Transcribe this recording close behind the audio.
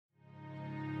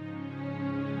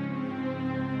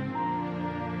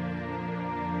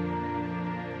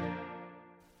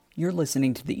You're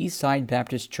listening to the Eastside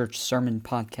Baptist Church Sermon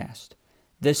Podcast.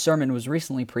 This sermon was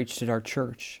recently preached at our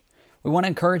church. We want to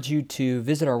encourage you to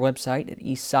visit our website at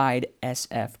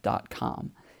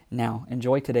eastsidesf.com. Now,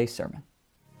 enjoy today's sermon.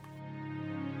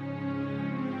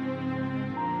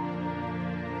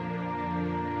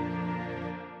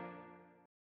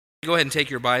 Go ahead and take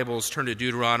your Bibles, turn to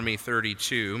Deuteronomy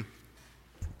 32.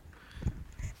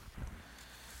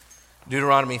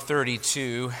 Deuteronomy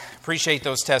 32. Appreciate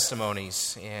those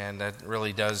testimonies, and that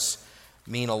really does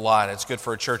mean a lot. It's good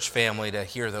for a church family to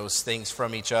hear those things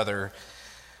from each other.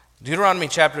 Deuteronomy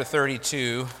chapter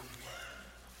 32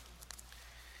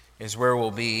 is where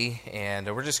we'll be,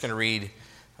 and we're just going to read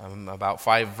about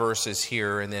 5 verses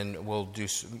here, and then we'll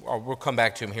come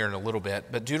back to them here in a little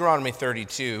bit. But Deuteronomy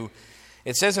 32,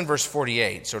 it says in verse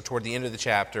 48, so toward the end of the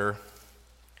chapter,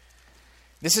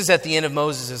 this is at the end of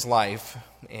Moses' life,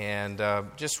 and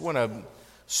just want to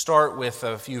start with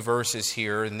a few verses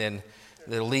here, and then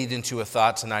they'll lead into a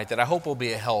thought tonight that I hope will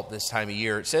be a help this time of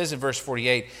year. It says in verse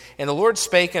 48, "And the Lord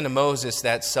spake unto Moses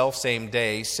that selfsame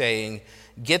day, saying,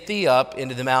 Get thee up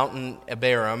into the mountain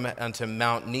Abarim, unto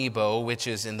Mount Nebo, which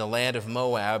is in the land of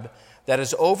Moab, that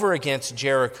is over against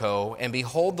Jericho, and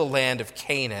behold the land of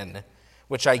Canaan,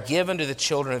 which I give unto the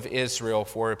children of Israel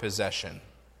for a possession.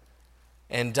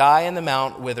 And die in the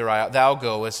mount whither thou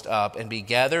goest up, and be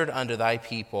gathered unto thy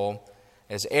people,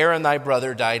 as Aaron thy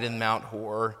brother died in Mount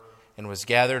Hor, and was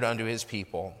gathered unto his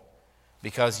people.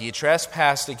 Because ye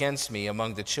trespassed against me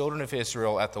among the children of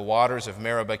Israel at the waters of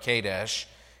Meribah Kadesh,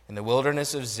 in the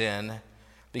wilderness of Zin,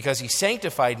 because ye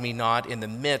sanctified me not in the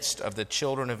midst of the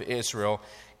children of Israel,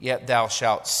 yet thou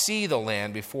shalt see the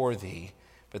land before thee,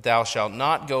 but thou shalt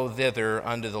not go thither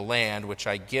unto the land which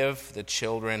I give the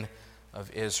children of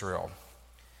Israel."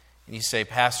 And you say,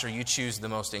 "Pastor, you choose the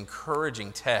most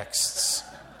encouraging texts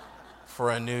for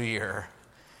a new year."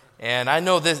 And I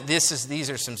know these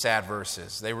are some sad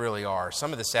verses. They really are.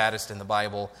 Some of the saddest in the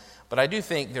Bible. But I do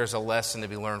think there's a lesson to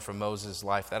be learned from Moses'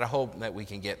 life that I hope that we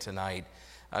can get tonight.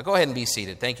 Go ahead and be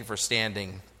seated. Thank you for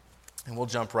standing. And we'll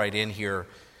jump right in here.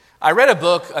 I read a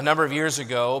book a number of years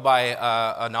ago by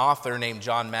an author named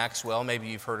John Maxwell. Maybe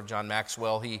you've heard of John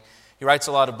Maxwell. He writes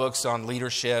a lot of books on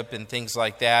leadership and things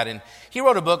like that. And he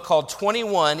wrote a book called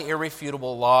 21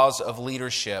 Irrefutable Laws of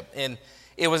Leadership. And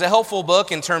it was a helpful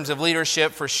book in terms of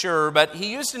leadership for sure, but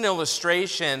he used an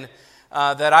illustration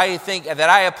that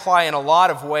I apply in a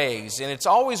lot of ways, and it's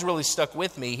always really stuck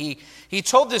with me. He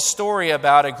told this story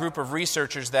about a group of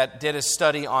researchers that did a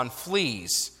study on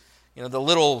fleas, the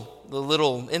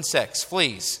little insects,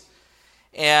 fleas.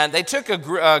 And they took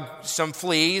some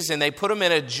fleas and they put them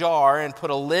in a jar and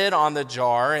put a lid on the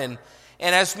jar. And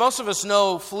as most of us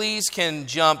know, fleas can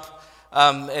jump,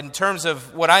 in terms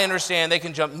of what I understand, they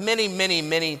can jump many, many,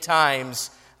 many times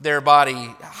their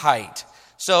body height.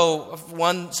 So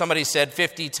somebody said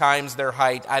 50 times their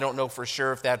height. I don't know for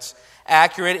sure if that's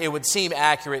accurate. It would seem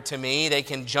accurate to me. They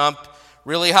can jump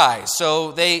really high.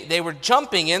 So they were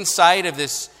jumping inside of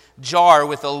this jar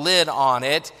with a lid on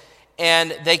it,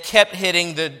 and they kept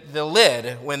hitting the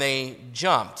lid when they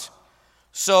jumped.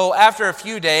 So after a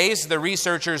few days, the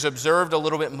researchers observed a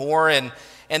little bit more, and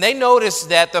they noticed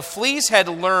that the fleas had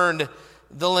learned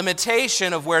the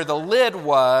limitation of where the lid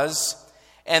was,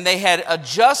 and they had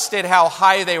adjusted how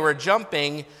high they were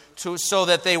jumping so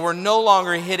that they were no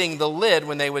longer hitting the lid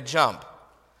when they would jump.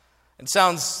 It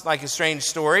sounds like a strange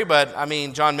story, but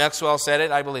John Maxwell said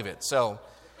it, I believe it. So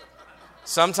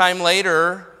sometime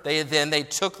later, they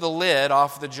took the lid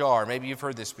off the jar. Maybe you've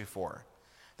heard this before.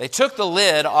 They took the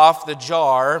lid off the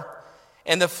jar,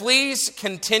 and the fleas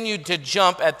continued to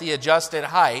jump at the adjusted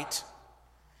height.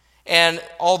 And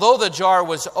although the jar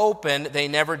was open, they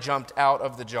never jumped out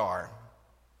of the jar,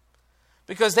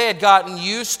 because they had gotten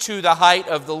used to the height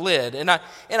of the lid. And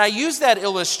I use that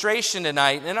illustration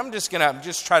tonight, and I'm just going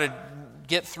to try to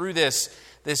get through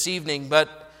this evening,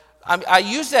 but I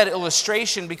use that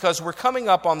illustration because we're coming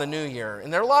up on the new year,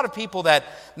 and there are a lot of people that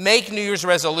make New Year's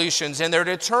resolutions, and they're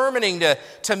determining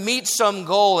to meet some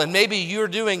goal, and maybe you're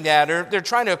doing that, or they're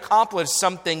trying to accomplish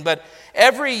something, but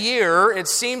every year it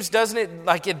seems, doesn't it,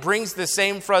 like it brings the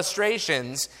same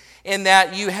frustrations in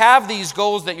that you have these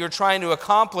goals that you're trying to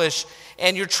accomplish,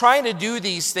 and you're trying to do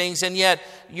these things, and yet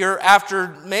you're,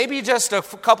 after maybe just a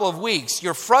couple of weeks,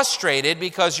 you're frustrated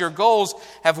because your goals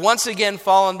have once again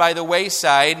fallen by the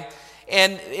wayside.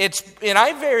 And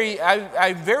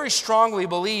I very strongly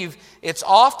believe it's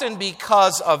often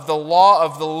because of the law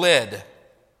of the lid.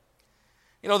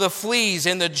 The fleas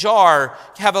in the jar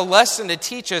have a lesson to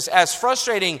teach us. As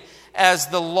frustrating as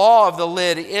the law of the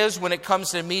lid is when it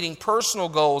comes to meeting personal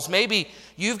goals, maybe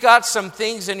you've got some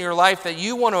things in your life that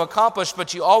you want to accomplish,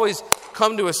 but you always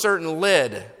come to a certain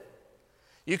lid.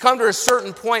 You come to a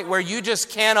certain point where you just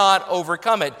cannot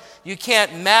overcome it. You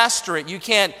can't master it. You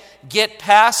can't get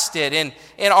past it.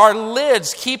 And our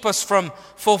lids keep us from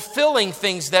fulfilling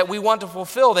things that we want to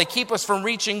fulfill. They keep us from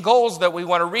reaching goals that we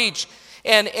want to reach.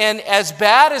 And as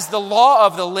bad as the law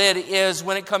of the lid is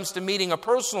when it comes to meeting a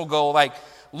personal goal, like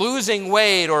losing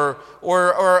weight or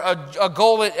a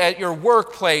goal at your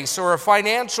workplace or a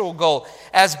financial goal,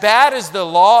 as bad as the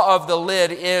law of the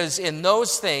lid is in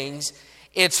those things,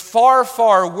 it's far,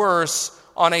 far worse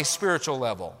on a spiritual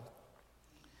level.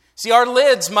 See, our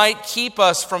lids might keep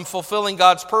us from fulfilling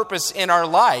God's purpose in our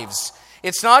lives.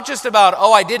 It's not just about,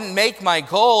 I didn't make my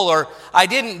goal, or I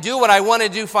didn't do what I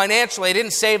wanted to do financially. I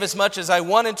didn't save as much as I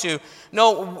wanted to.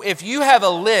 No, if you have a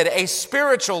lid, a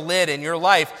spiritual lid in your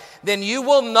life, then you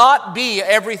will not be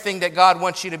everything that God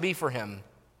wants you to be for Him.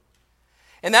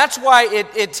 And that's why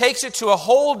it takes it to a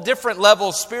whole different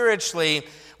level spiritually.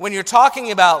 When you're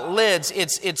talking about lids,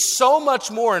 it's so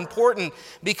much more important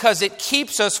because it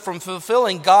keeps us from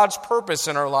fulfilling God's purpose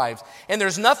in our lives. And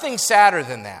there's nothing sadder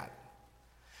than that.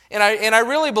 And I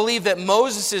really believe that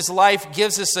Moses' life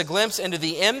gives us a glimpse into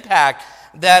the impact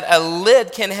that a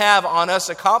lid can have on us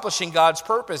accomplishing God's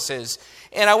purposes.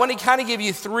 And I want to kind of give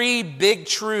you three big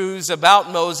truths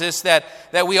about Moses that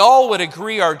we all would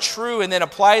agree are true and then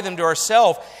apply them to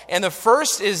ourselves. And the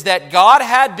first is that God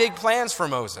had big plans for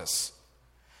Moses.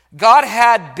 God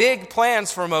had big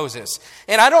plans for Moses.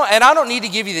 And I don't need to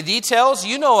give you the details.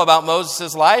 You know about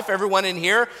Moses' life. Everyone in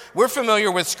here, we're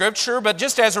familiar with Scripture. But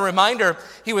just as a reminder,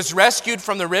 he was rescued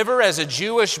from the river as a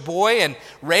Jewish boy and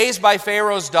raised by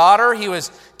Pharaoh's daughter. He was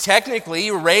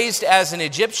technically raised as an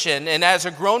Egyptian. And as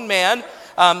a grown man,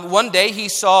 one day he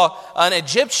saw an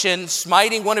Egyptian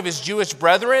smiting one of his Jewish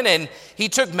brethren, and he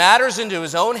took matters into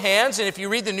his own hands. And if you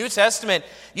read the New Testament,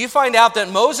 you find out that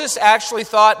Moses actually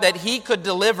thought that he could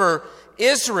deliver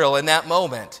Israel in that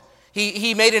moment.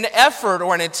 He made an effort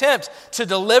or an attempt to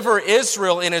deliver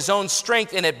Israel in his own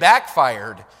strength, and it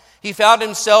backfired. He found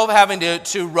himself having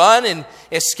to run and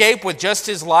escape with just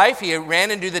his life. He ran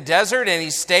into the desert and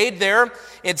he stayed there.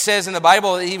 It says in the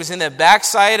Bible that he was in the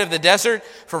backside of the desert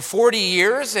for 40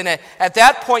 years. And at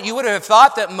that point, you would have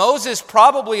thought that Moses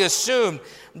probably assumed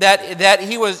that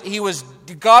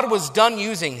God was done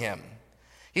using him.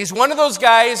 He's one of those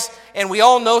guys, and we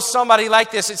all know somebody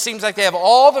like this. It seems like they have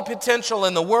all the potential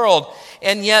in the world,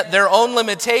 and yet their own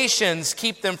limitations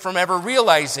keep them from ever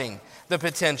realizing the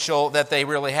potential that they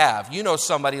really have. You know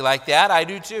somebody like that. I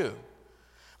do too.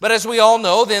 But as we all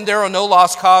know, then there are no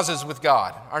lost causes with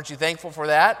God. Aren't you thankful for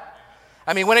that?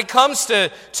 I mean, when it comes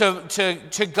to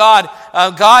God,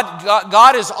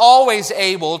 God is always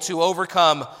able to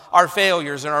overcome our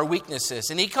failures and our weaknesses.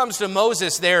 And he comes to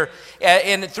Moses there,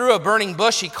 and through a burning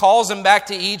bush, he calls him back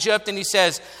to Egypt, and he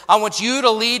says, I want you to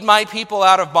lead my people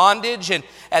out of bondage. And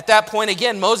at that point,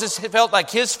 again, Moses felt like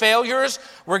his failures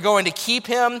were going to keep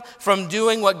him from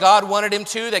doing what God wanted him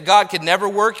to, that God could never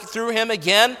work through him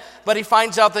again. But he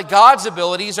finds out that God's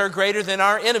abilities are greater than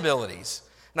our inabilities.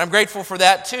 And I'm grateful for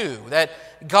that too, that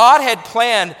God had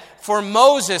planned for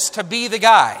Moses to be the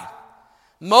guy.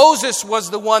 Moses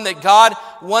was the one that God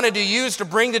wanted to use to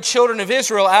bring the children of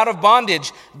Israel out of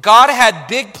bondage. God had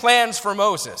big plans for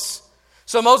Moses.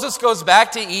 So Moses goes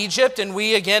back to Egypt, and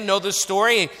we again know the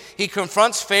story. He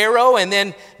confronts Pharaoh, and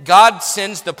then God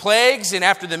sends the plagues, and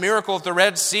after the miracle at the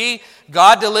Red Sea,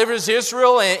 God delivers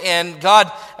Israel, and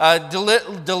God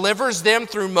delivers them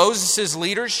through Moses'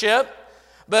 leadership.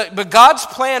 But God's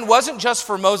plan wasn't just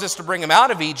for Moses to bring him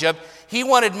out of Egypt. He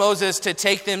wanted Moses to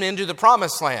take them into the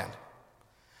promised land.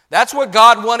 That's what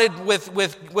God wanted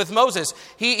with Moses.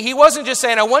 He wasn't just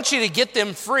saying, I want you to get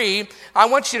them free. I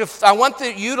want you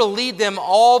to lead them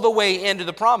all the way into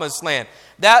the promised land.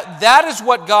 That is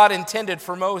what God intended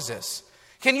for Moses.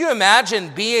 Can you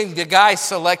imagine being the guy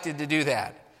selected to do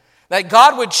that? That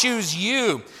God would choose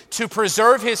you to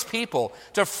preserve his people,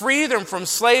 to free them from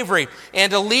slavery,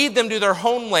 and to lead them to their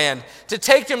homeland, to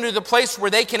take them to the place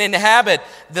where they can inhabit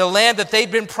the land that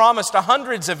they'd been promised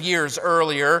hundreds of years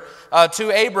earlier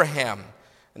to Abraham.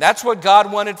 And that's what God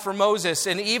wanted for Moses.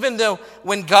 And even though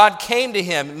when God came to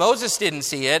him, Moses didn't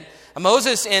see it.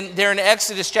 Moses, there in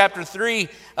Exodus chapter 3,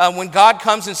 when God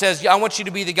comes and says, I want you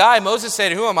to be the guy, Moses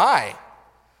said, who am I?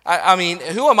 I mean,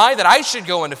 who am I that I should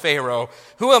go into Pharaoh?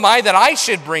 Who am I that I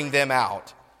should bring them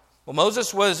out? Well, Moses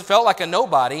felt like a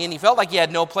nobody, and he felt like he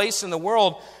had no place in the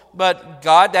world, but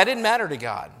that didn't matter to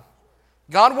God.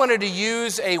 God wanted to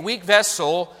use a weak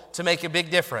vessel to make a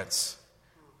big difference.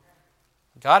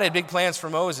 God had big plans for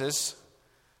Moses,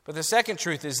 but the second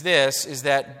truth is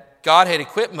that God had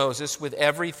equipped Moses with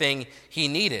everything he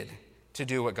needed to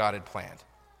do what God had planned.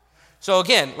 So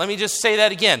again, let me just say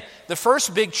that again. The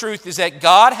first big truth is that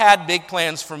God had big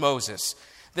plans for Moses.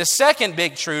 The second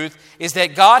big truth is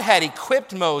that God had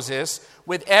equipped Moses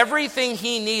with everything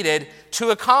he needed to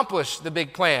accomplish the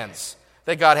big plans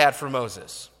that God had for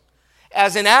Moses.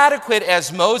 As inadequate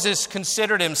as Moses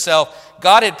considered himself,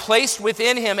 God had placed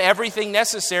within him everything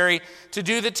necessary to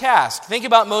do the task. Think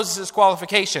about Moses'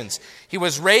 qualifications. He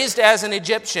was raised as an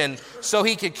Egyptian so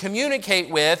he could communicate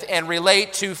with and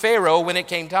relate to Pharaoh when it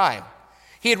came time.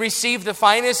 He had received the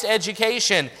finest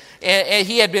education, and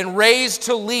he had been raised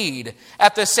to lead.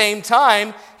 At the same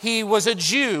time, he was a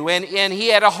Jew, and he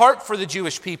had a heart for the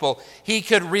Jewish people. He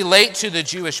could relate to the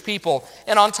Jewish people.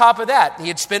 And on top of that, he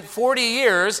had spent 40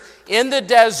 years in the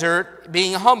desert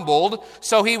being humbled,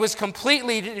 so he was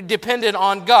completely dependent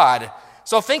on God.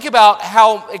 So think about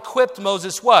how equipped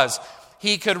Moses was.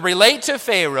 He could relate to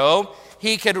Pharaoh,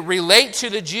 he could relate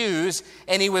to the Jews,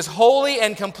 and he was wholly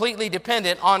and completely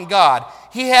dependent on God.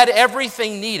 He had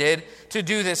everything needed to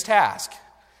do this task.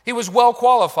 He was well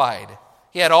qualified.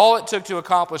 He had all it took to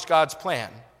accomplish God's plan.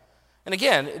 And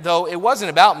again, though it wasn't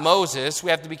about Moses,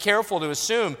 we have to be careful to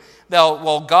assume that,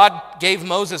 well, God gave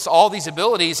Moses all these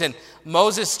abilities and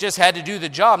Moses just had to do the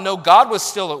job. No, God was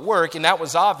still at work, and that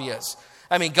was obvious.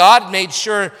 I mean, God made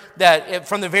sure that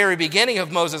from the very beginning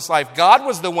of Moses' life, God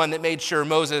was the one that made sure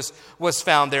Moses was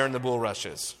found there in the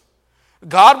bulrushes.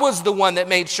 God was the one that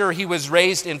made sure he was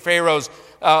raised in Pharaoh's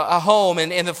home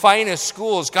and in the finest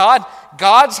schools.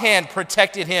 God's hand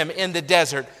protected him in the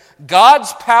desert.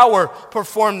 God's power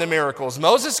performed the miracles.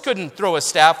 Moses couldn't throw a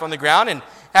staff on the ground and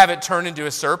have it turn into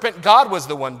a serpent. God was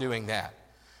the one doing that.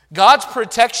 God's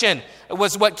protection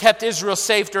was what kept Israel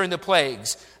safe during the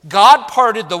plagues. God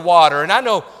parted the water. And I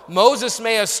know Moses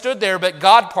may have stood there, but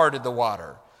God parted the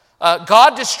water.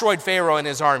 God destroyed Pharaoh and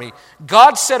his army.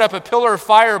 God set up a pillar of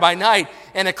fire by night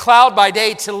and a cloud by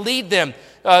day to lead them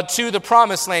to the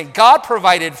promised land. God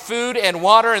provided food and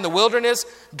water in the wilderness.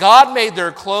 God made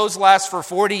their clothes last for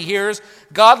 40 years.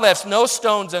 God left no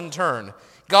stones unturned.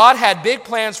 God had big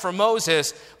plans for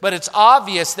Moses, but it's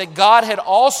obvious that God had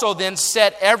also then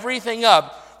set everything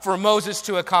up for Moses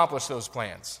to accomplish those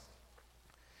plans.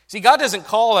 See, God doesn't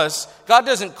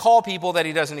call people that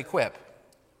he doesn't equip.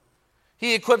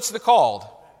 He equips the called.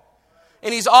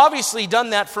 And he's obviously done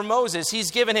that for Moses. He's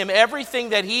given him everything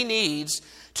that he needs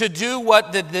to do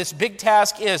what this big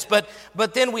task is.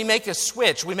 But then we make a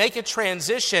switch. We make a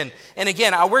transition. And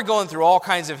again, we're going through all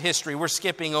kinds of history. We're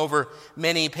skipping over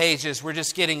many pages. We're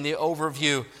just getting the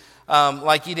overview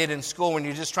like you did in school when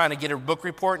you're just trying to get a book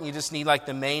report and you just need like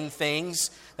the main things.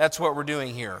 That's what we're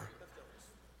doing here.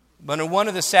 But in one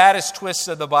of the saddest twists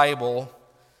of the Bible,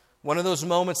 one of those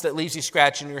moments that leaves you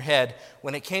scratching your head,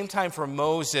 when it came time for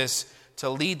Moses to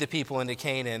lead the people into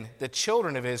Canaan, the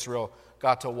children of Israel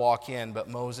got to walk in, but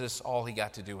Moses, all he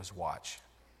got to do was watch.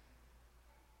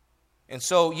 And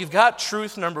so you've got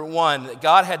truth number one, that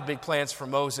God had big plans for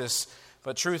Moses,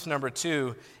 but truth number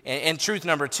two, and truth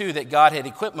number two, that God had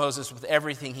equipped Moses with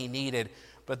everything he needed.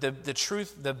 But the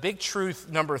big truth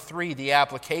number three, the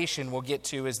application we'll get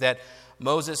to, is that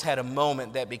Moses had a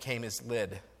moment that became his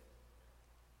lid.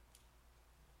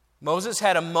 Moses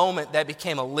had a moment that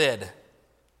became a lid.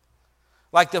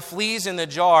 Like the fleas in the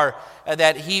jar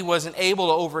that he wasn't able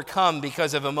to overcome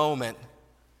because of a moment.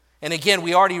 And again,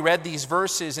 we already read these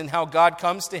verses and how God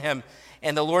comes to him.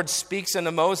 And the Lord speaks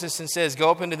unto Moses and says, go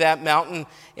up into that mountain.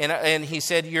 And he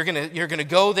said, you're gonna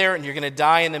go there and you're going to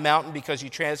die in the mountain because you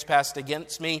trespassed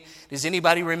against me. Does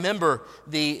anybody remember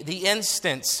the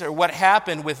instance or what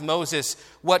happened with Moses?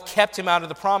 What kept him out of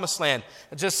the promised land?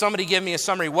 Just somebody give me a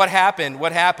summary. What happened?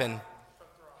 What happened?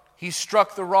 He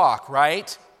struck the rock,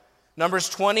 right? Numbers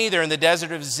 20, they're in the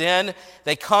desert of Zin.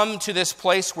 They come to this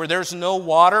place where there's no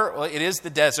water. Well, it is the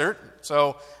desert,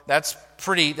 so that's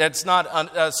not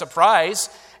a surprise.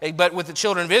 But with the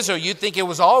children of Israel, you'd think it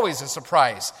was always a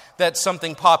surprise that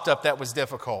something popped up that was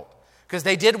difficult. Because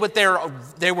they did what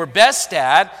they were best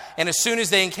at, and as soon as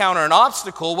they encounter an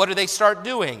obstacle, what do they start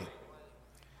doing?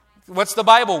 What's the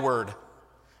Bible word?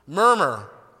 Murmur.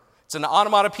 It's an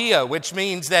onomatopoeia, which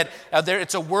means that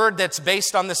it's a word that's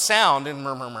based on the sound. And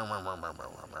murmur, murmur, murmur, murmur,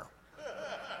 murmur.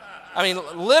 I mean,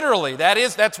 literally,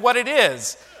 that's what it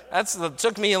is. It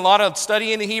took me a lot of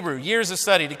study in the Hebrew, years of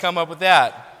study to come up with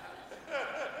that.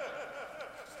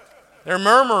 They're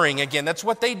murmuring again. That's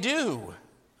what they do.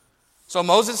 So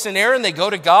Moses and Aaron, they go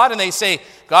to God and they say,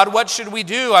 God, what should we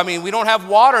do? I mean, we don't have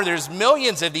water. There's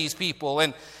millions of these people.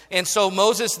 And so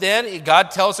Moses then,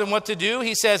 God tells him what to do.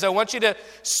 He says, I want you to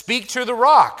speak to the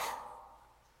rock.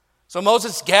 So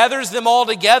Moses gathers them all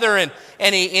together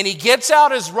and he gets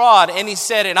out his rod and he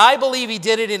said, and I believe he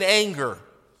did it in anger.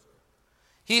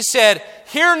 He said,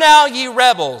 "Hear now, ye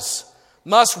rebels,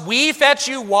 must we fetch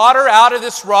you water out of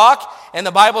this rock?" And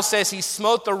the Bible says he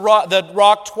smote the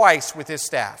rock twice with his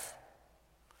staff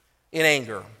in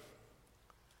anger.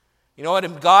 You know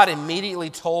what God immediately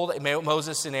told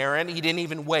Moses and Aaron? He didn't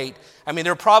even wait. I mean,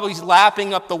 they're probably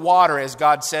lapping up the water as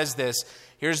God says this.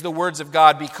 Here's the words of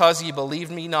God: "Because ye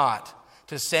believed me not,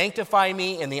 to sanctify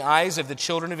me in the eyes of the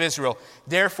children of Israel,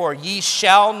 therefore ye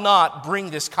shall not bring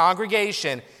this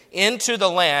congregation into the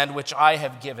land which I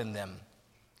have given them."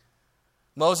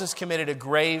 Moses committed a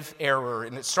grave error,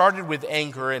 and it started with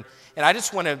anger. And I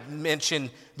just want to mention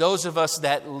those of us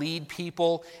that lead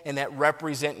people and that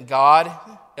represent God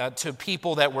to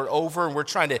people that we're over, and we're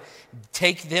trying to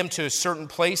take them to certain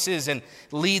places and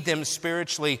lead them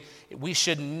spiritually. We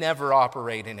should never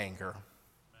operate in anger.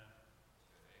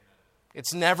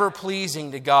 It's never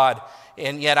pleasing to God,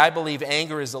 and yet I believe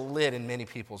anger is a lid in many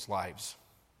people's lives.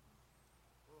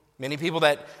 Many people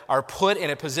that are put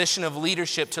in a position of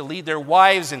leadership to lead their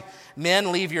wives, and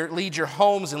men lead your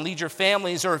homes and lead your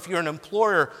families, or if you're an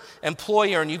employer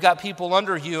and you've got people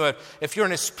under you, if you're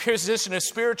in a position of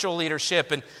spiritual leadership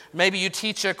and maybe you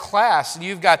teach a class and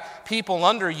you've got people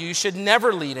under you, you should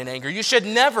never lead in anger. You should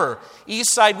never,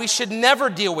 Eastside, we should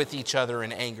never deal with each other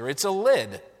in anger. It's a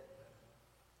lid.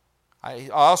 I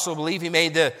also believe he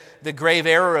made the grave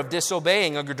error of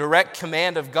disobeying a direct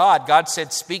command of God. God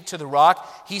said, "Speak to the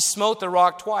rock." He smote the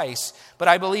rock twice. But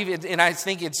I believe it, and I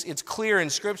think it's clear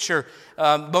in Scripture,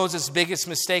 Moses' biggest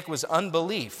mistake was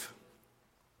unbelief.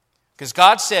 Because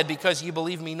God said, "Because you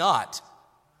believe me not."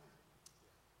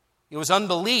 It was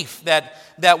unbelief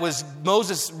that was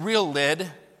Moses' real lid.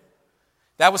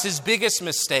 That was his biggest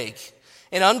mistake.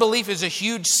 And unbelief is a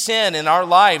huge sin in our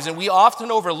lives, and we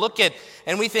often overlook it,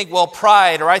 and we think, well,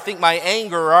 pride, or I think my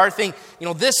anger, or I think,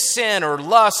 this sin, or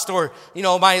lust, or,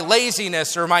 my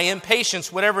laziness, or my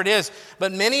impatience, whatever it is.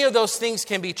 But many of those things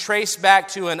can be traced back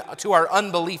to our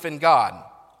unbelief in God.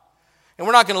 And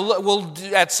we're not going to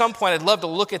look, at some point, I'd love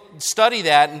to study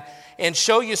that and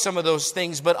show you some of those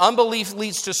things. But unbelief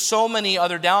leads to so many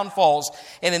other downfalls.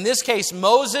 And in this case,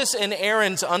 Moses and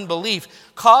Aaron's unbelief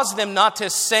caused them not to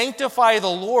sanctify the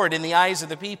Lord in the eyes of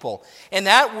the people. And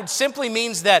that simply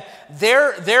means that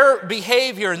their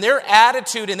behavior and their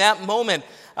attitude in that moment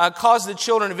caused the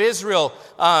children of Israel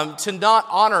to not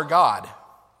honor God.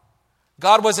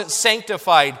 God wasn't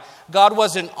sanctified. God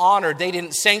wasn't honored. They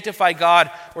didn't sanctify God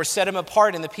or set him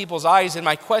apart in the people's eyes. And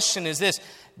my question is this,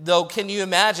 though, can you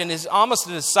imagine, is almost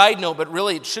a side note, but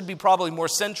really it should be probably more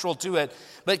central to it.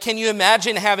 But can you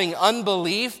imagine having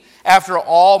unbelief after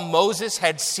all Moses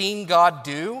had seen God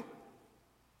do?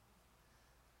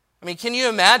 I mean, can you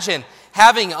imagine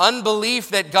having unbelief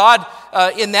that God,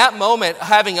 in that moment,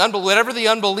 having unbelief, whatever the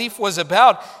unbelief was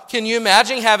about, can you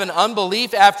imagine having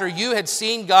unbelief after you had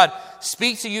seen God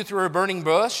speak to you through a burning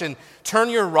bush and turn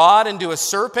your rod into a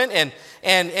serpent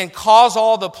and cause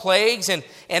all the plagues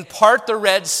and part the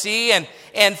Red Sea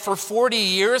and for 40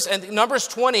 years? And Numbers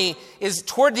 20 is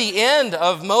toward the end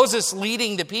of Moses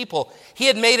leading the people. He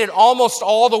had made it almost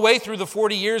all the way through the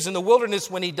 40 years in the wilderness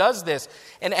when he does this.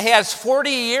 And he has 40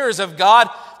 years of God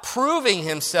proving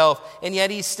himself, and yet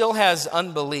he still has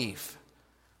unbelief.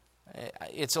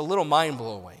 It's a little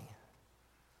mind-blowing.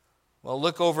 Well,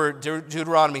 look over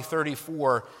Deuteronomy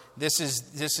 34. This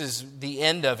is the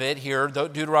end of it here.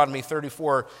 Deuteronomy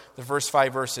 34, the first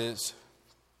 5 verses.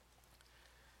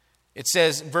 It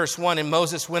says, verse 1, "And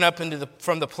Moses went up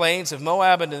from the plains of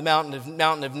Moab into the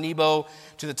mountain of Nebo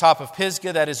to the top of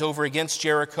Pisgah that is over against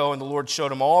Jericho. And the Lord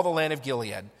showed him all the land of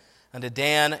Gilead, unto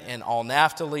Dan and all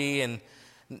Naphtali,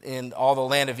 and all the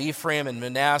land of Ephraim and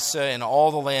Manasseh, and all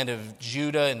the land of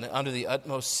Judah, and under the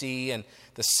utmost sea, and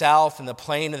the south, and the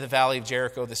plain of the valley of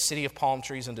Jericho, the city of palm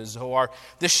trees, unto Zoar."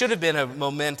 This should have been a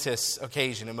momentous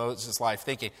occasion in Moses' life,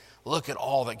 thinking, look at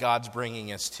all that God's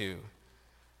bringing us to.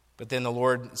 But then the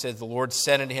Lord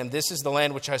said unto him, "This is the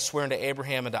land which I swear unto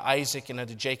Abraham, and to Isaac, and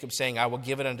unto Jacob, saying, I will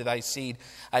give it unto thy seed.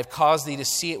 I have caused thee to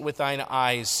see it with thine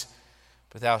eyes,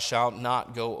 but thou shalt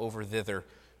not go over thither."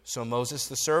 So Moses,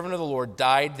 the servant of the Lord,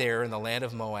 died there in the land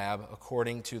of Moab,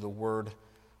 according to the word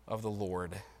of the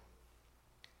Lord.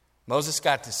 Moses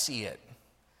got to see it.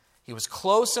 He was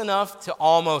close enough to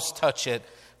almost touch it,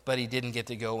 but he didn't get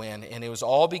to go in. And it was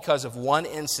all because of one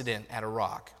incident at a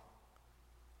rock.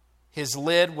 His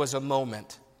lid was a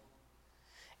moment.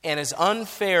 And as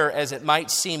unfair as it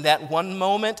might seem, that one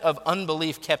moment of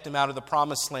unbelief kept him out of the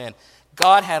promised land.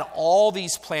 God had all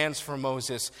these plans for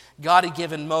Moses. God had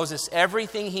given Moses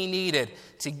everything he needed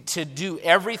to do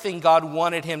everything God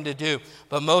wanted him to do.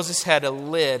 But Moses had a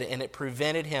lid, and it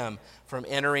prevented him from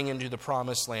entering into the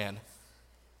promised land.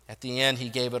 At the end, he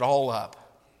gave it all up.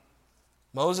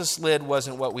 Moses' lid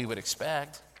wasn't what we would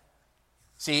expect.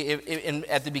 See,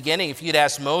 at the beginning, if you'd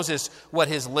asked Moses what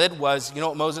his lid was, you know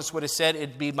what Moses would have said?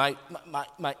 It'd be my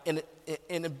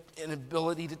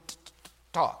inability to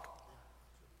talk.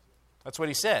 That's what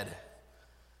he said.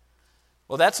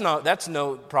 Well, that's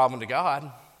no problem to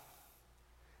God.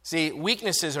 See,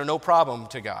 weaknesses are no problem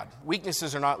to God.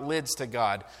 Weaknesses are not lids to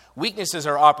God. Weaknesses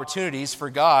are opportunities for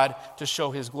God to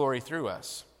show his glory through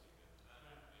us.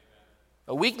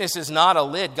 A weakness is not a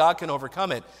lid. God can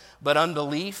overcome it. But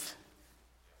unbelief,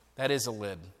 that is a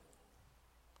lid.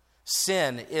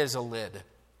 Sin is a lid.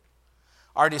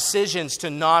 Our decisions to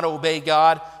not obey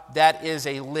God, that is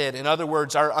a lid. In other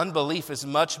words, our unbelief is a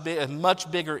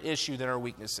much bigger issue than our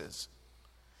weaknesses.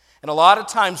 And a lot of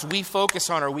times we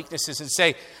focus on our weaknesses and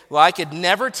say, well, I could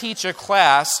never teach a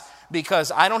class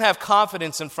because I don't have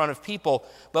confidence in front of people.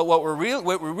 But what we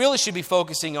really should be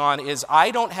focusing on is I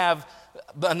don't have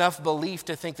enough belief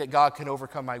to think that God can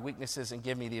overcome my weaknesses and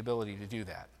give me the ability to do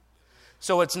that.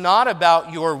 So it's not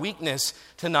about your weakness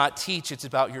to not teach. It's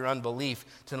about your unbelief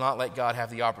to not let God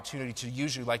have the opportunity to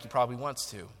use you like he probably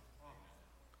wants to.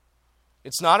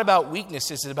 It's not about weakness.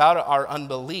 It's about our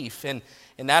unbelief. And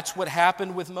that's what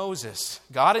happened with Moses.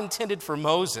 God intended for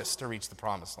Moses to reach the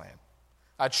promised land.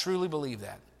 I truly believe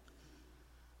that.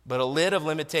 But a lid of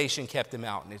limitation kept him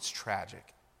out, and it's tragic.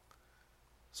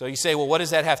 So you say, well, what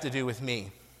does that have to do with me?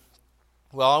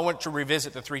 Well, I want to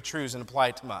revisit the three truths and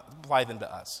apply them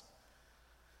to us.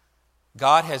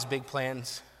 God has big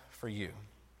plans for you.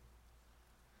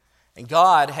 And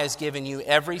God has given you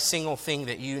every single thing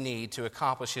that you need to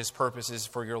accomplish his purposes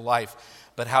for your life.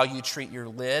 But how you treat your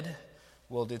lid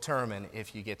will determine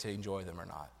if you get to enjoy them or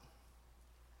not.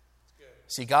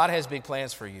 See, God has big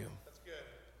plans for you. That's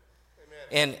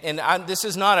good. Amen. And this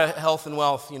is not a health and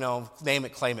wealth, name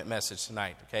it, claim it message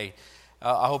tonight, okay?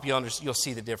 I hope you'll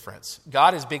see the difference.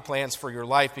 God has big plans for your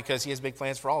life because he has big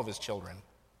plans for all of his children.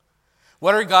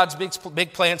 What are God's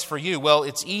big plans for you? Well,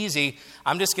 it's easy.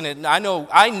 I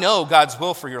know God's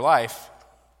will for your life.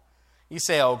 You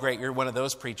say, oh, great, you're one of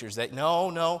those preachers that,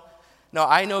 no,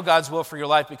 I know God's will for your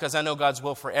life because I know God's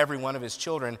will for every one of his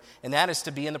children, and that is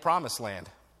to be in the promised land.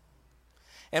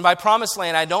 And by promised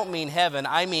land, I don't mean heaven.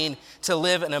 I mean to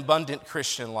live an abundant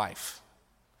Christian life.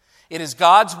 It is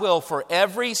God's will for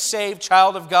every saved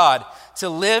child of God to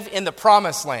live in the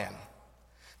promised land,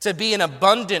 to be an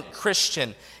abundant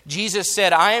Christian. Jesus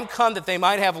said, I am come that they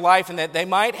might have life and that they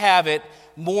might have it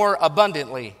more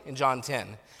abundantly in John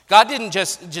 10. God didn't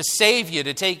just save you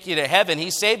to take you to heaven.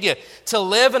 He saved you to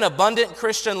live an abundant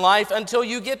Christian life until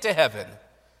you get to heaven.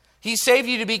 He saved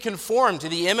you to be conformed to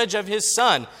the image of his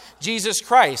Son, Jesus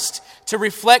Christ, to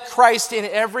reflect Christ in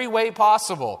every way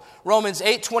possible. Romans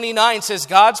 8:29 says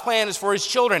God's plan is for his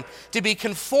children to be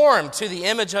conformed to the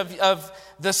image of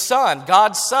the Son,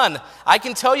 God's Son. I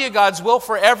can tell you God's will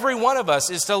for every one of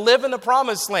us is to live in the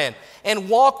promised land and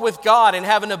walk with God and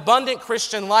have an abundant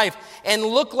Christian life and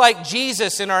look like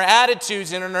Jesus in our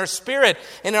attitudes and in our spirit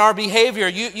and in our behavior.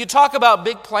 You talk about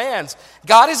big plans.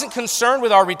 God isn't concerned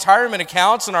with our retirement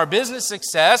accounts and our business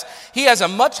success. He has a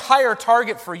much higher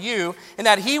target for you in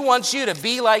that he wants you to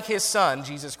be like his Son,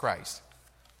 Jesus Christ.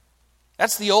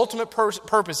 That's the ultimate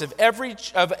purpose of every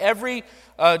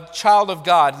child of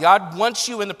God. God wants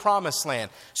you in the promised land.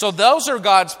 So those are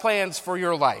God's plans for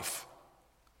your life.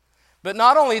 But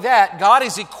not only that, God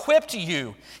has equipped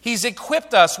you. He's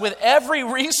equipped us with every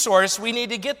resource we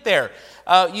need to get there.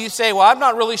 You say, well, I'm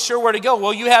not really sure where to go.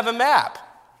 Well, you have a map.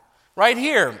 Right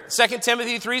here, 2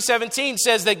 Timothy 3:17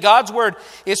 says that God's word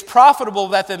is profitable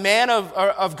that the man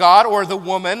of God or the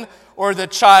woman or the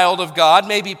child of God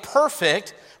may be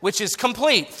perfect, which is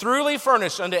complete, thoroughly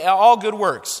furnished unto all good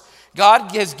works.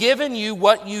 God has given you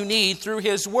what you need through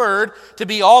his word to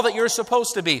be all that you're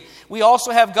supposed to be. We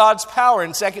also have God's power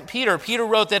in 2 Peter. Peter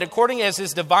wrote that according as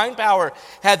his divine power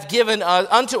hath given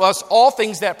unto us all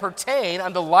things that pertain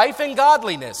unto life and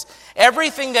godliness.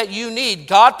 Everything that you need,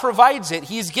 God provides it.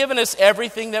 He's given us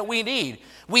everything that we need.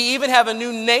 We even have a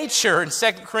new nature in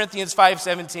 2 Corinthians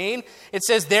 5:17. It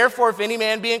says, therefore, if any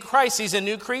man be in Christ, he's a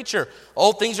new creature.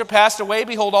 Old things are passed away.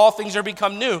 Behold, all things are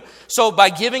become new. So by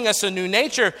giving us a new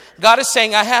nature, God is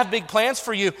saying, I have big plans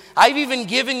for you. I've even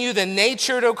given you the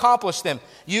nature to accomplish them.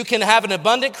 You can have an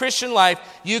abundant Christian life.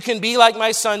 You can be like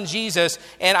my Son, Jesus,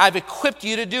 and I've equipped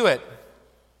you to do it.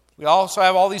 We also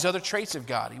have all these other traits of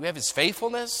God. We have his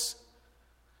faithfulness.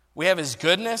 We have His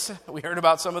goodness. We heard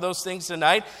about some of those things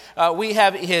tonight. We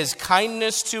have His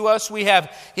kindness to us. We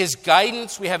have His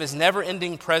guidance. We have His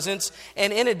never-ending presence.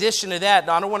 And in addition to that,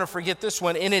 I don't want to forget this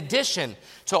one, in addition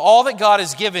to all that God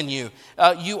has given you,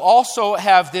 you also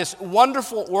have this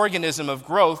wonderful organism of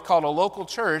growth called a local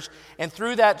church. And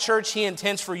through that church, He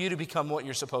intends for you to become what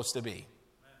you're supposed to be.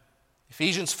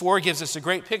 Ephesians 4 gives us a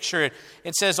great picture.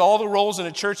 It says all the roles in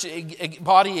a church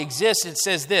body exist. It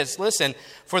says this, listen,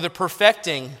 for the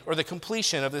perfecting or the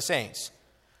completion of the saints,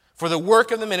 for the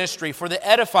work of the ministry, for the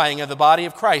edifying of the body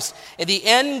of Christ. And the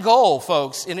end goal,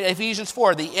 folks, in Ephesians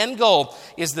 4, the end goal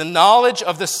is the knowledge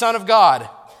of the Son of God,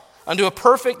 unto a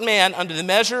perfect man, unto the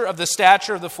measure of the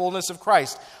stature of the fullness of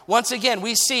Christ. Once again,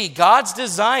 we see God's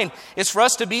design is for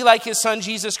us to be like His Son,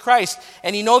 Jesus Christ.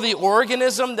 And you know the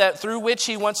organism that through which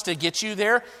He wants to get you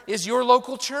there is your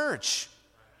local church.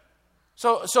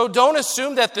 So don't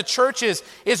assume that the church is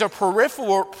a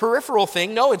peripheral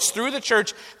thing. No, it's through the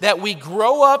church that we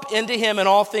grow up into Him in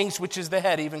all things, which is the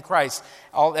head, even Christ.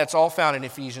 That's all found in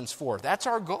Ephesians 4. That's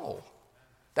our goal.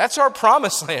 That's our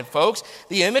promised land, folks.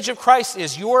 The image of Christ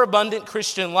is your abundant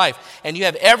Christian life. And you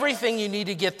have everything you need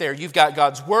to get there. You've got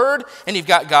God's word, and you've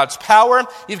got God's power,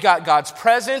 you've got God's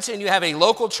presence, and you have a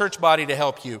local church body to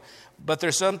help you. But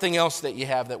there's something else that you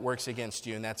have that works against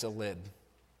you, and that's a lid.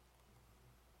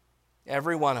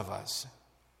 Every one of us.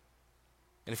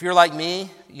 And if you're like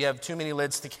me, you have too many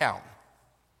lids to count.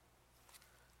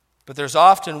 But there's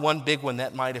often one big one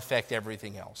that might affect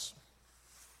everything else.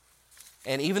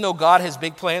 And even though God has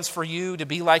big plans for you to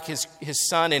be like His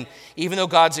Son, and even though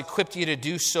God's equipped you to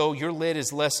do so, your lid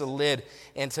is less a lid.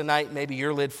 And tonight, maybe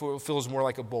your lid feels more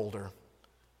like a boulder.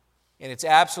 And it's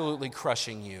absolutely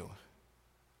crushing you.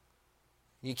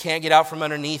 You can't get out from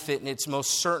underneath it, and it's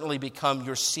most certainly become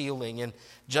your ceiling. And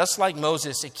just like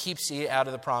Moses, it keeps you out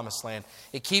of the promised land.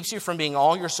 It keeps you from being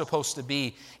all you're supposed to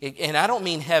be. And I don't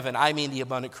mean heaven, I mean the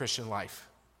abundant Christian life.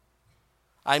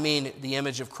 I mean the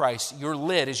image of Christ. Your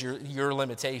lid is your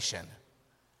limitation.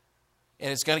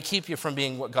 And it's going to keep you from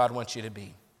being what God wants you to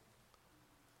be.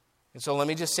 And so let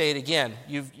me just say it again.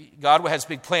 God has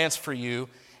big plans for you,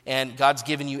 and God's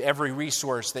given you every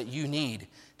resource that you need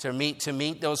to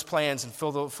meet those plans and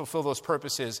fulfill those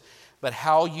purposes. But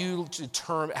how you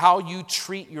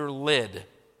treat your lid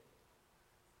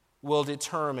will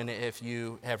determine if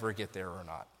you ever get there or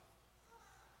not.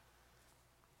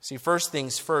 See, first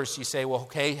things first, you say, well,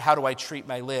 okay, how do I treat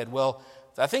my lid? Well,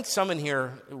 I think some in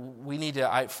here, we need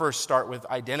to first start with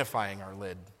identifying our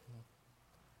lid.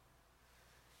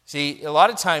 See, a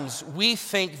lot of times we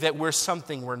think that we're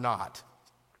something we're not.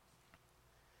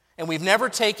 And we've never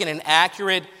taken an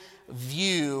accurate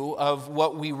view of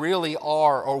what we really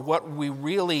are or what we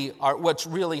really are, what's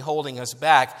really holding us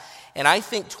back. And I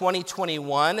think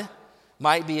 2021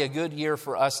 might be a good year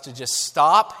for us to just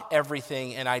stop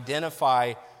everything and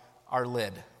identify our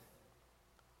lid.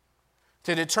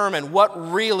 To determine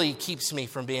what really keeps me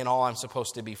from being all I'm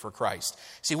supposed to be for Christ.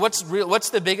 See, what's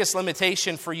the biggest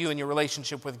limitation for you in your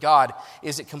relationship with God?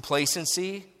 Is it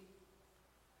complacency?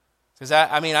 Because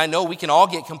I know we can all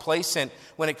get complacent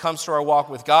when it comes to our walk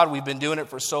with God. We've been doing it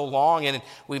for so long, and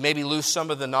we maybe lose some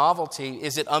of the novelty.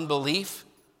 Is it unbelief?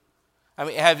 I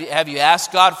mean, have you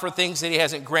asked God for things that He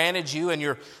hasn't granted you, and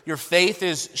your faith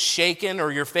is shaken or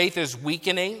your faith is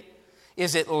weakening?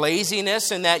 Is it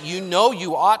laziness in that you know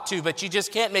you ought to, but you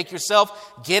just can't make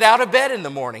yourself get out of bed in the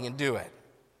morning and do it?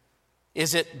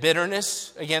 Is it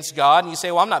bitterness against God? And you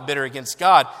say, well, I'm not bitter against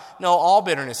God. No, all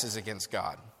bitterness is against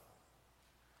God.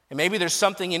 And maybe there's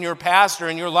something in your past or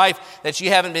in your life that you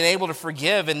haven't been able to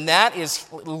forgive, and that is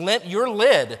your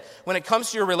lid when it comes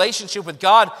to your relationship with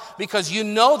God, because you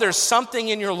know there's something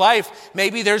in your life.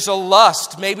 Maybe there's a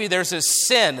lust, maybe there's a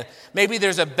sin, maybe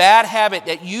there's a bad habit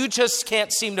that you just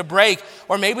can't seem to break,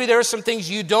 or maybe there are some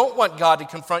things you don't want God to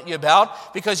confront you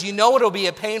about because you know it'll be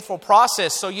a painful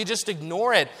process, so you just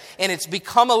ignore it, and it's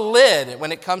become a lid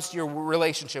when it comes to your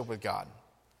relationship with God.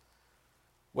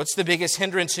 What's the biggest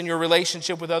hindrance in your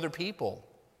relationship with other people?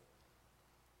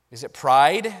 Is it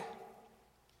pride?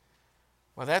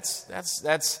 Well, that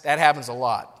happens a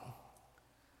lot.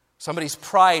 Somebody's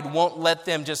pride won't let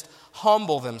them just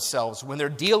humble themselves when they're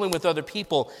dealing with other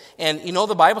people. And you know,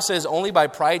 the Bible says only by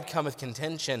pride cometh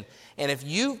contention. And if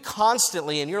you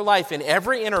constantly in your life, in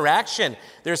every interaction,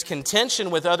 there's contention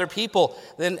with other people,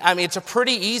 then it's a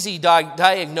pretty easy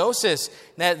diagnosis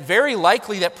that very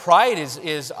likely that pride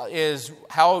is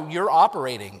how you're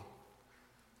operating.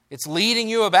 It's leading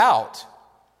you about.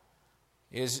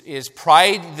 Is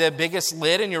pride the biggest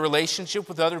lid in your relationship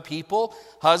with other people?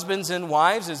 Husbands and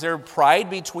wives, is there pride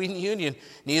between you and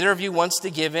neither of you wants to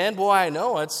give in? Boy, I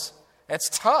know that's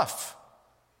tough.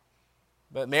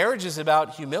 But marriage is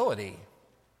about humility,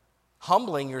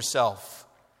 humbling yourself.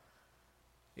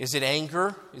 Is it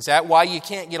anger? Is that why you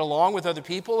can't get along with other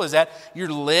people? Is that your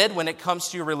lid when it comes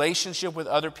to your relationship with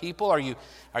other people? Are you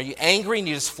angry and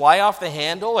you just fly off the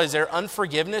handle? Is there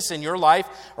unforgiveness in your life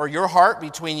or your heart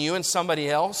between you and somebody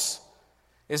else?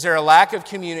 Is there a lack of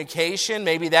communication?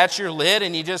 Maybe that's your lid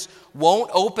and you just won't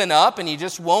open up and you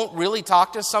just won't really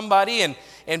talk to somebody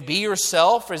and be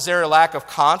yourself. Is there a lack of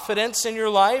confidence in your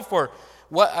life? Or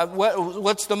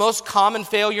what's the most common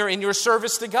failure in your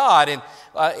service to God? And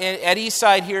at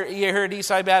Eastside here at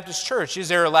Eastside Baptist Church, is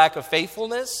there a lack of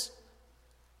faithfulness?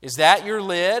 Is that your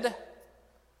lid?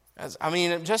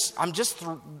 I'm just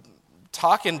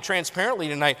talking transparently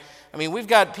tonight. I mean, we've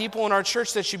got people in our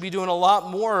church that should be doing a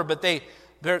lot more, but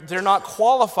they're not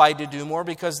qualified to do more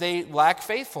because they lack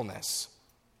faithfulness.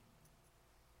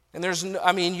 And there's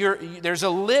a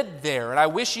lid there, and I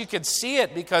wish you could see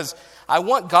it because I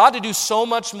want God to do so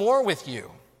much more with you.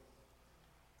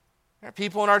 There are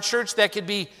people in our church that could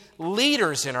be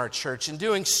leaders in our church and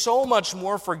doing so much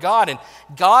more for God. And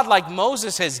God, like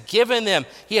Moses, has given them,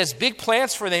 He has big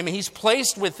plans for them, and He's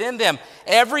placed within them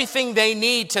everything they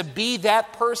need to be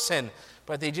that person,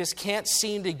 but they just can't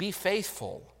seem to be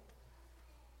faithful.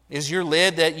 Is your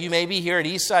lid that you may be here at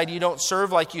Eastside, you don't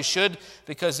serve like you should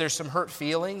because there's some hurt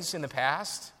feelings in the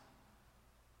past?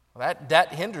 Well,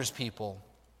 that hinders people.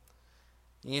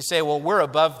 And you say, well, we're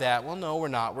above that. Well, no, we're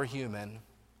not. We're human.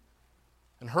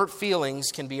 And hurt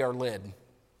feelings can be our lid.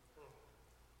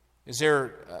 Is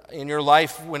there, in your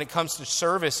life, when it comes to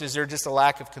service, is there just a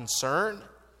lack of concern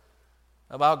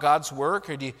about God's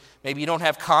work? Or maybe you don't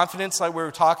have confidence like we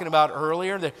were talking about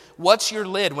earlier? What's your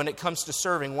lid when it comes to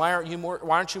serving? Why aren't you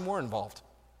more involved?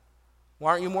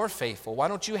 Why aren't you more faithful? Why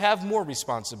don't you have more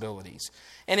responsibilities?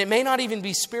 And it may not even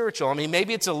be spiritual. I mean,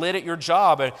 maybe it's a lid at your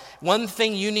job. One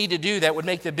thing you need to do that would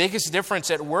make the biggest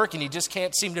difference at work and you just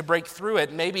can't seem to break through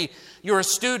it. Maybe you're a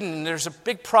student and there's a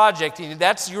big project and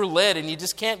that's your lid and you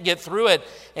just can't get through it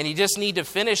and you just need to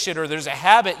finish it, or there's a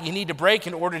habit you need to break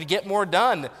in order to get more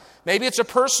done. Maybe it's a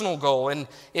personal goal, and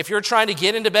if you're trying to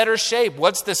get into better shape,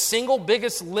 what's the single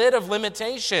biggest lid of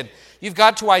limitation? You've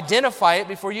got to identify it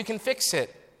before you can fix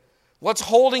it. What's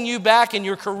holding you back in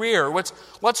your career?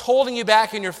 What's holding you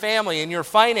back in your family, in your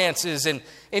finances, and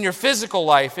in your physical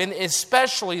life, and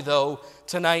especially, though,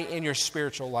 tonight in your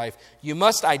spiritual life? You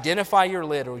must identify your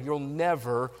lid or you'll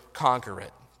never conquer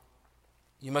it.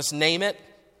 You must name it,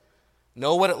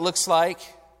 know what it looks like,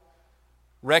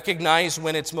 recognize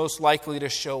when it's most likely to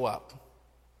show up.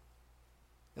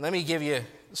 And let me give you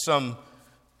some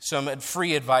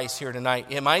free advice here tonight.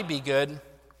 It might be good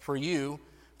for you,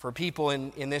 for people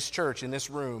in this church, in this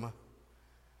room,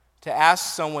 to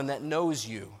ask someone that knows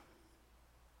you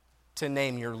to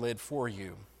name your lid for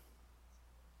you.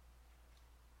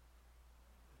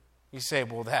 You say,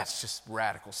 well, that's just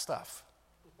radical stuff.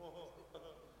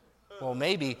 Well,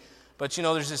 maybe, but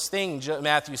there's this thing,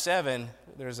 Matthew 7,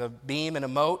 there's a beam and a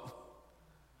moat,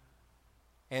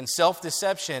 and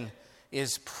self-deception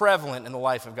is prevalent in the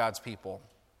life of God's people.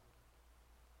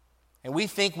 And we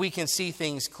think we can see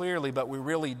things clearly, but we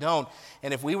really don't.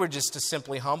 And if we were just to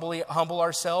simply humble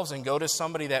ourselves and go to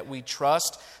somebody that we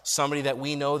trust, somebody that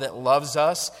we know that loves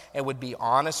us and would be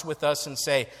honest with us and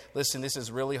say, listen, this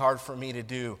is really hard for me to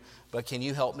do, but can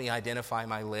you help me identify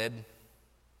my lid?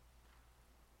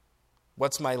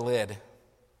 What's my lid?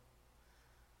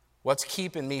 What's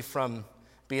keeping me from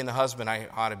being the husband I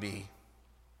ought to be?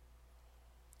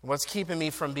 What's keeping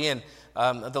me from being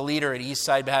the leader at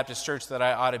Eastside Baptist Church that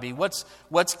I ought to be?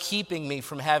 What's keeping me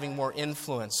from having more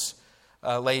influence,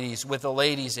 ladies, with the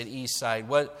ladies at Eastside?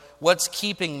 What's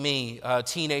keeping me,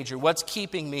 teenager? What's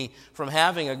keeping me from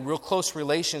having a real close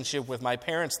relationship with my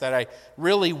parents that I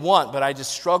really want, but I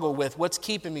just struggle with? What's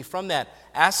keeping me from that?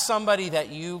 Ask somebody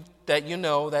that you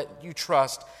know, that you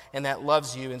trust, and that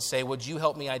loves you, and say, would you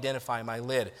help me identify my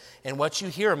lid? And what you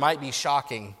hear might be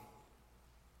shocking.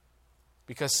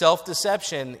 Because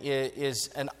self-deception is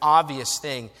an obvious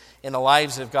thing in the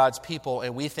lives of God's people.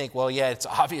 And we think, well, yeah, it's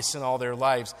obvious in all their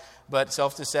lives. But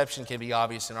self-deception can be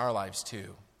obvious in our lives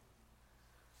too.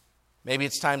 Maybe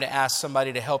it's time to ask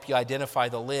somebody to help you identify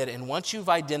the lid. And once you've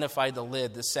identified the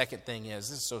lid, the second thing is,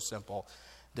 this is so simple,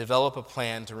 develop a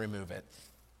plan to remove it.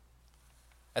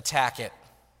 Attack it.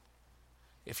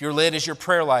 If your lid is your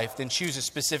prayer life, then choose a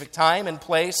specific time and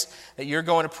place that you're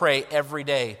going to pray every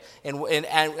day. And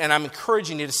I'm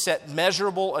encouraging you to set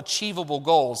measurable, achievable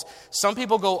goals. Some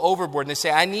people go overboard and they say,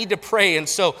 I need to pray, and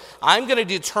so I'm going to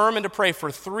determine to pray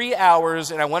for 3 hours,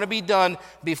 and I want to be done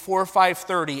before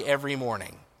 5:30 every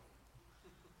morning.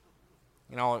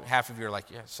 Half of you are like,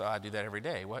 yeah, so I do that every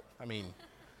day. What?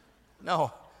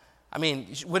 No. I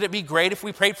mean, would it be great if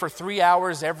we prayed for 3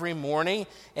 hours every morning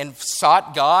and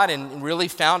sought God and really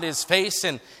found His face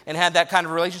and had that kind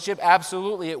of relationship?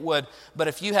 Absolutely it would. But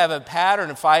if you have a pattern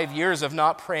of 5 years of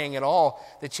not praying at all,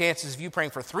 the chances of you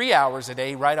praying for 3 hours a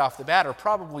day right off the bat are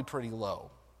probably pretty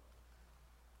low.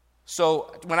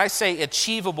 So when I say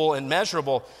achievable and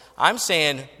measurable, I'm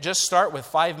saying just start with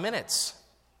 5 minutes.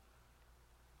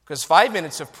 Because 5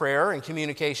 minutes of prayer and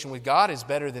communication with God is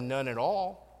better than none at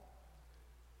all.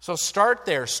 So start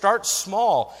there. Start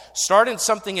small. Start in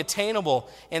something attainable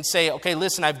and say, okay,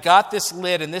 listen, I've got this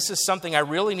lid and this is something I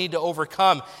really need to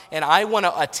overcome. And I want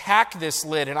to attack this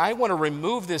lid and I want to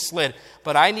remove this lid.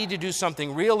 But I need to do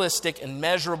something realistic and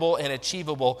measurable and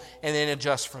achievable and then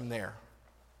adjust from there.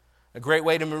 A great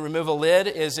way to remove a lid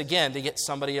is, again, to get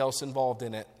somebody else involved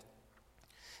in it.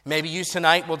 Maybe you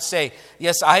tonight would say,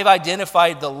 yes, I've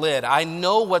identified the lid. I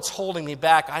know what's holding me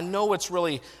back. I know what's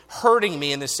really hurting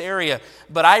me in this area,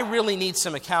 but I really need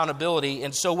some accountability.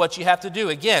 And so what you have to do,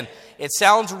 again, it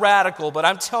sounds radical, but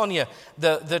I'm telling you,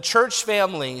 the church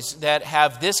families that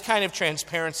have this kind of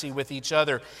transparency with each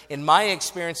other, in my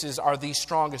experiences, are the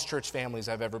strongest church families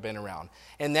I've ever been around.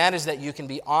 And that is that you can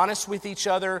be honest with each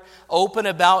other, open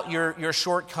about your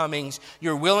shortcomings.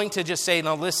 You're willing to just say,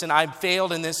 no, listen, I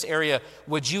failed in this area.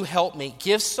 Would you help me?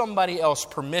 Give somebody else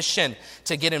permission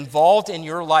to get involved in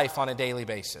your life on a daily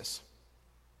basis.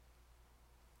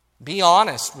 Be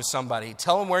honest with somebody.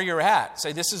 Tell them where you're at.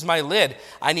 Say, this is my lid.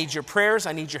 I need your prayers,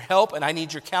 I need your help, and I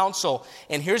need your counsel.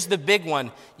 And here's the big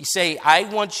one. You say,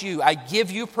 I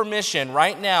give you permission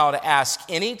right now to ask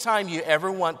anytime you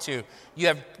ever want to. You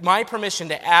have my permission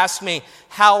to ask me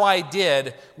how I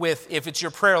did with, if it's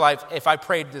your prayer life, if I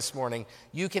prayed this morning,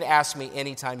 you can ask me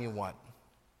anytime you want.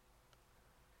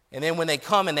 And then when they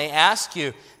come and they ask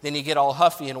you, then you get all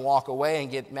huffy and walk away and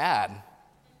get mad.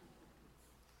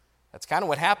 That's kind of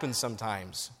what happens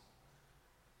sometimes.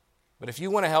 But if you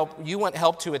want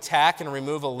help to attack and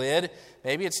remove a lid,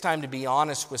 maybe it's time to be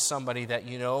honest with somebody that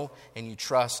you know and you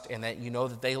trust and that you know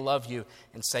that they love you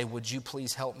and say, would you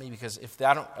please help me? Because if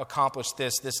I don't accomplish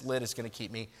this lid is going to keep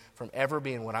me from ever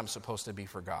being what I'm supposed to be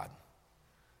for God.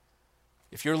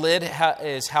 If your lid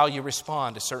is how you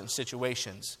respond to certain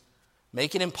situations,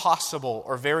 make it impossible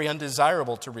or very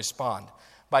undesirable to respond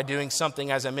by doing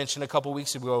something, as I mentioned a couple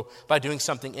weeks ago, by doing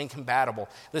something incompatible.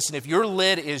 Listen, if your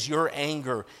lid is your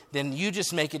anger, then you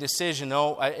just make a decision.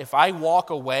 No, if I walk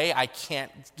away, I can't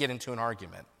get into an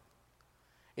argument.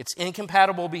 It's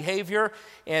incompatible behavior,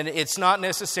 and it's not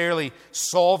necessarily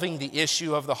solving the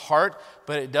issue of the heart,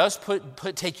 but it does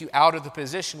take you out of the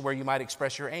position where you might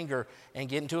express your anger and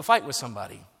get into a fight with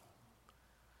somebody.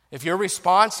 If your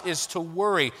response is to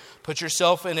worry, put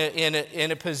yourself in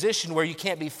a position where you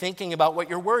can't be thinking about what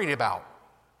you're worried about.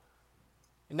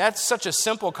 And that's such a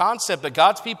simple concept, but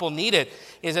God's people need it,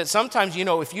 is that sometimes,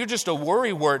 if you're just a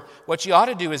worry word, what you ought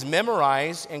to do is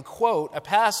memorize and quote a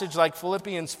passage like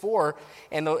Philippians 4,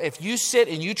 and if you sit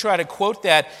and you try to quote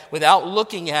that without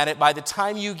looking at it, by the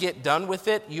time you get done with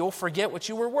it, you'll forget what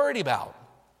you were worried about.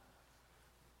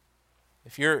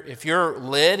 If your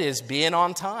lid is being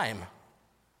on time.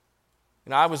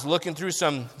 I was looking through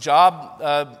some job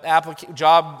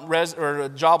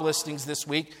listings this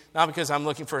week, not because I'm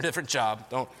looking for a different job.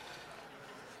 Don't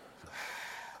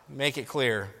make it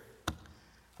clear.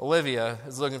 Olivia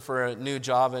is looking for a new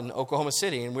job in Oklahoma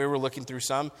City, and we were looking through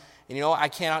some. And I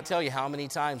cannot tell you how many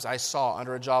times I saw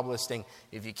under a job listing,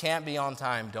 if you can't be on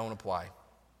time, don't apply.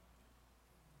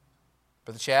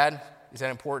 Brother Chad, is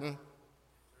that important?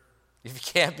 If you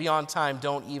can't be on time,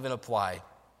 don't even apply.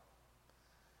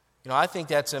 I think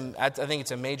it's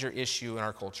a major issue in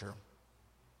our culture.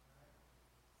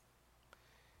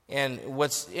 And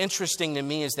what's interesting to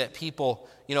me is that people,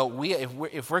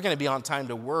 if we're going to be on time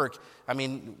to work,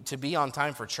 to be on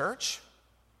time for church,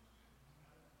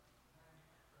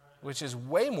 which is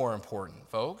way more important,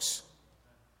 folks.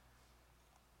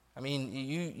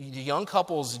 You young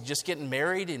couples just getting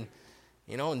married and,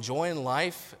 enjoying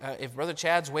life. If Brother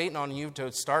Chad's waiting on you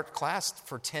to start class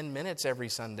for 10 minutes every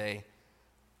Sunday,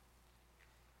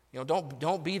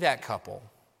 don't be that couple.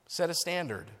 Set a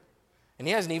standard. And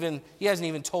he hasn't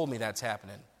even told me that's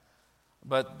happening.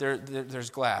 But there's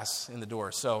glass in the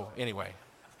door. So anyway,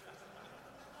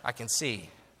 I can see.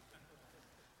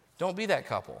 Don't be that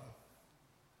couple.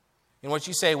 And what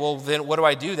you say, well, then what do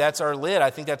I do? That's our lid. I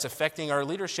think that's affecting our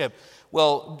leadership.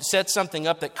 Well, set something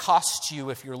up that costs you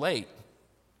if you're late.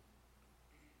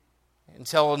 And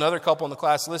tell another couple in the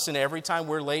class, listen, every time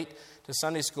we're late to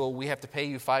Sunday school, we have to pay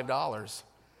you $5.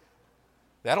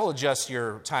 That'll adjust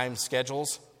your time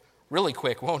schedules really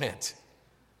quick, won't it?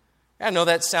 I know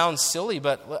that sounds silly,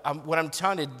 but what I'm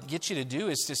trying to get you to do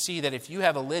is to see that if you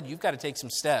have a lid, you've got to take some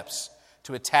steps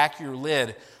to attack your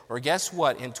lid. Or guess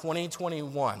what? In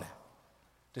 2021,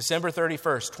 December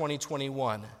 31st,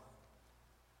 2021,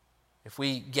 if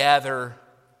we gather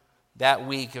that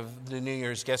week of the New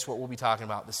Year's, guess what we'll be talking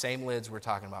about? The same lids we're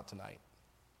talking about tonight.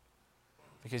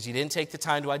 Because you didn't take the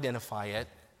time to identify it,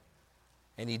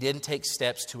 and you didn't take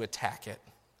steps to attack it.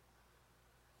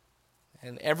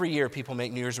 And every year people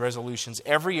make New Year's resolutions.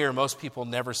 Every year most people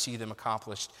never see them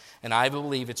accomplished. And I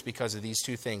believe it's because of these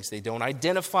two things. They don't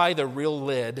identify the real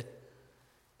lid,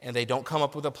 and they don't come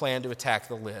up with a plan to attack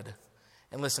the lid.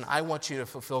 And listen, I want you to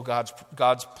fulfill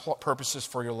God's purposes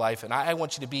for your life, and I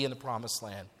want you to be in the promised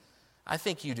land. I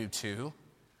think you do too.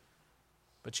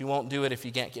 But you won't do it if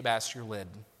you can't get past your lid.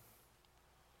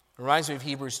 It reminds me of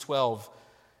Hebrews 12,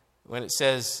 when it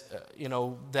says,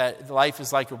 that life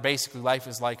is like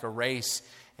a race.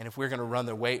 And if we're going to run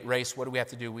the race, what do we have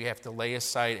to do? We have to lay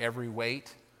aside every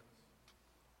weight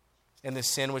and the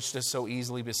sin which does so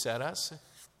easily beset us.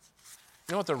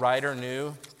 You know what the writer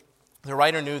knew? The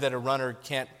writer knew that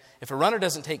if a runner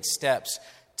doesn't take steps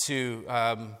to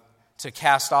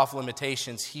cast off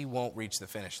limitations, he won't reach the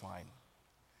finish line.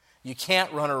 You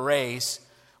can't run a race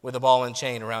with a ball and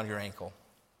chain around your ankle.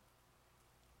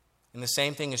 And the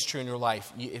same thing is true in your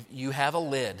life. If you have a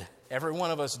lid. Every one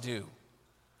of us do.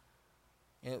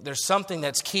 There's something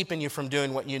that's keeping you from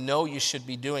doing what you know you should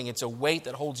be doing. It's a weight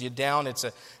that holds you down. It's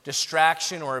a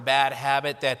distraction or a bad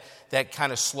habit that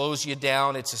kind of slows you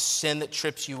down. It's a sin that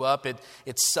trips you up.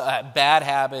 It's a bad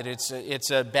habit. It's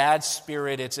a bad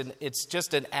spirit. It's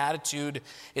just an attitude.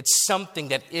 It's something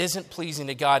that isn't pleasing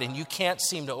to God, and you can't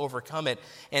seem to overcome it.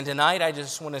 And tonight I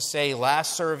just want to say,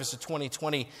 last service of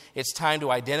 2020, it's time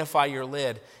to identify your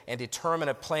lid and determine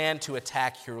a plan to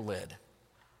attack your lid.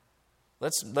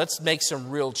 Let's make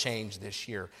some real change this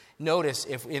year. Notice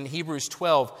if in Hebrews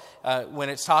 12, when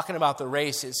it's talking about the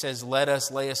race, it says, let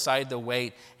us lay aside the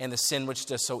weight and the sin which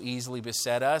does so easily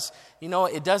beset us.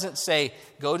 It doesn't say,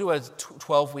 go to a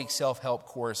 12-week self-help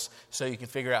course so you can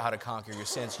figure out how to conquer your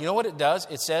sins. You know what it does?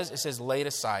 It says, lay it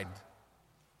aside.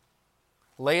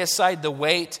 Lay aside the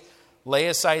weight. Lay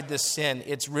aside the sin.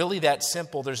 It's really that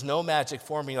simple. There's no magic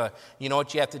formula. You know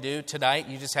what you have to do tonight?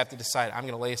 You just have to decide, I'm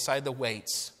going to lay aside the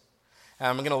weights.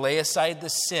 I'm going to lay aside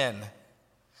the sin.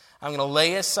 I'm going to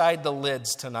lay aside the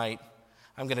lids tonight.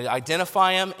 I'm going to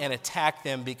identify them and attack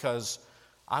them because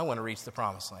I want to reach the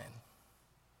promised land.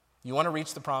 You want to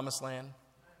reach the promised land?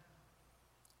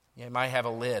 You might have a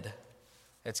lid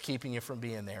that's keeping you from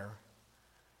being there.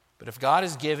 But if God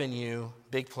has given you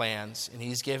big plans and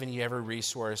He's given you every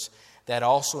resource, that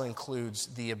also includes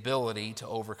the ability to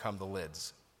overcome the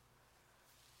lids.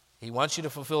 He wants you to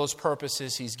fulfill His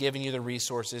purposes. He's giving you the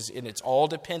resources, and it's all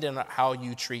dependent on how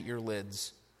you treat your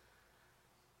lids.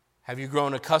 Have you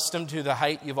grown accustomed to the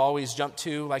height you've always jumped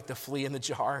to, like the flea in the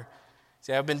jar?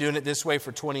 Say, I've been doing it this way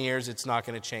for 20 years, it's not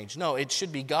going to change. No, it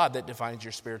should be God that defines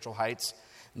your spiritual heights,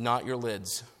 not your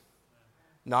lids,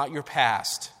 not your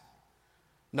past,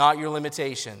 not your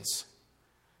limitations.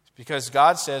 Because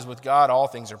God says with God, all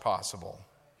things are possible.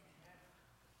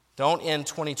 Don't end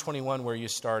 2021 where you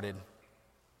started.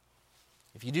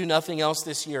 If you do nothing else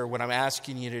this year, what I'm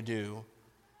asking you to do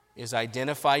is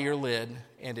identify your lid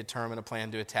and determine a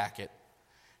plan to attack it.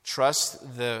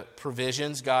 Trust the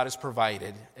provisions God has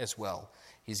provided as well.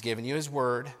 He's given you His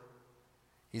word.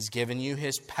 He's given you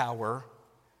His power.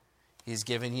 He's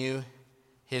given you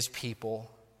His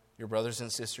people, your brothers and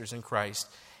sisters in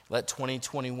Christ. Let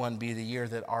 2021 be the year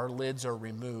that our lids are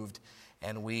removed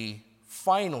and we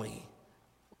finally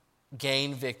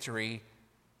gain victory,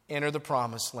 enter the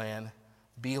promised land,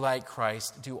 be like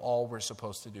Christ, do all we're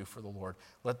supposed to do for the Lord.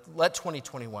 Let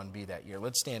 2021 be that year.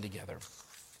 Let's stand together.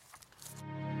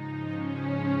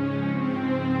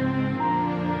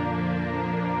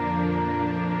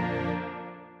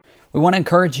 We want to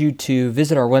encourage you to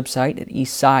visit our website at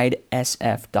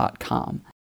eastsidesf.com.